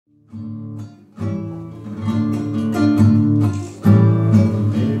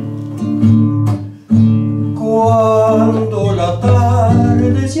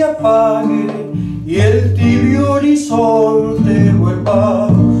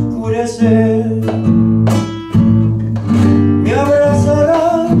anochecer. Me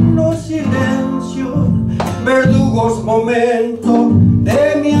abrazarán los silencios, verdugos momentos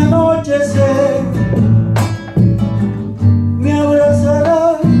de mi anochecer. Me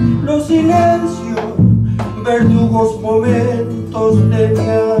abrazarán los silencios, verdugos momentos de mi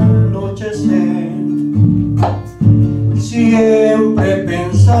anochecer. Siempre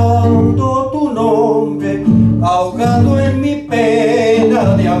pensando tu nombre, ahogado en mi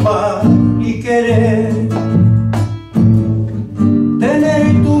pena de amar y querer.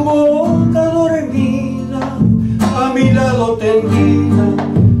 Tener tu boca dormida, a mi lado tendida,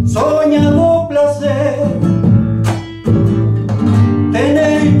 soñado placer.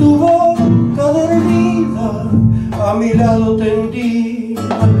 Tener tu boca dormida, a mi lado tendida,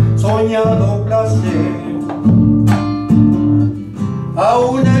 soñado placer. A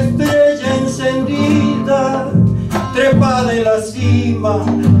una estrella encendida, trepada en la cima,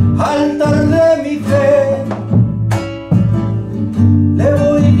 altar de mi fe, le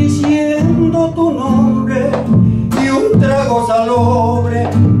voy diciendo tu nombre y un trago salobre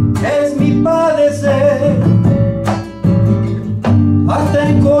es mi padecer. Hasta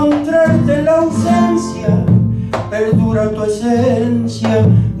encontrarte en la ausencia, perdura tu esencia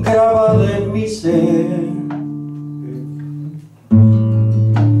grabada en mi ser.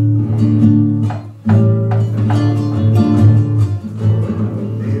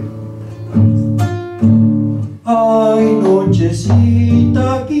 Ay,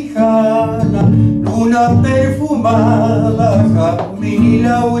 nochecita quijana, luna perfumada, jazmín y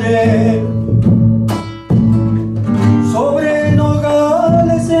laurel. Sobre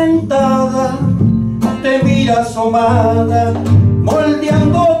nogales sentada, te mira asomada,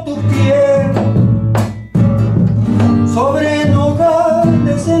 moldeando tu piel. Sobre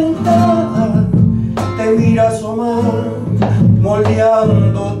nogales sentada, te mira asomada,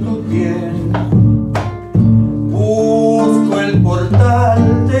 moldeando tu piel. Busco el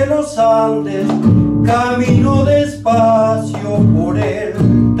portal de los Andes, camino despacio por el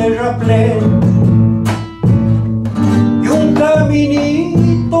terraplén. Y un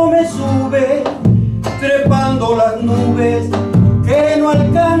caminito me sube, trepando las nubes que no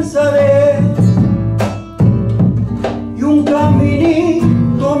alcanzaré. Y un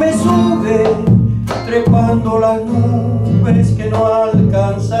caminito me sube, trepando las nubes que no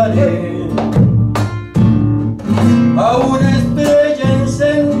alcanzaré. A una estrella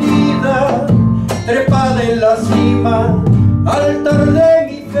encendida, trepada en la cima, altar de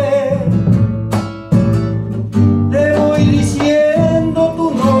mi fe, le voy diciendo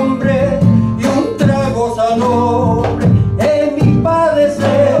tu nombre y un trago salobre es mi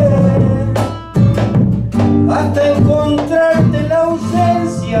padecer. Hasta encontrarte en la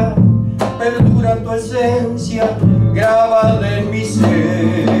ausencia, perdura tu esencia grabada en mi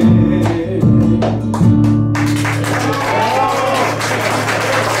ser.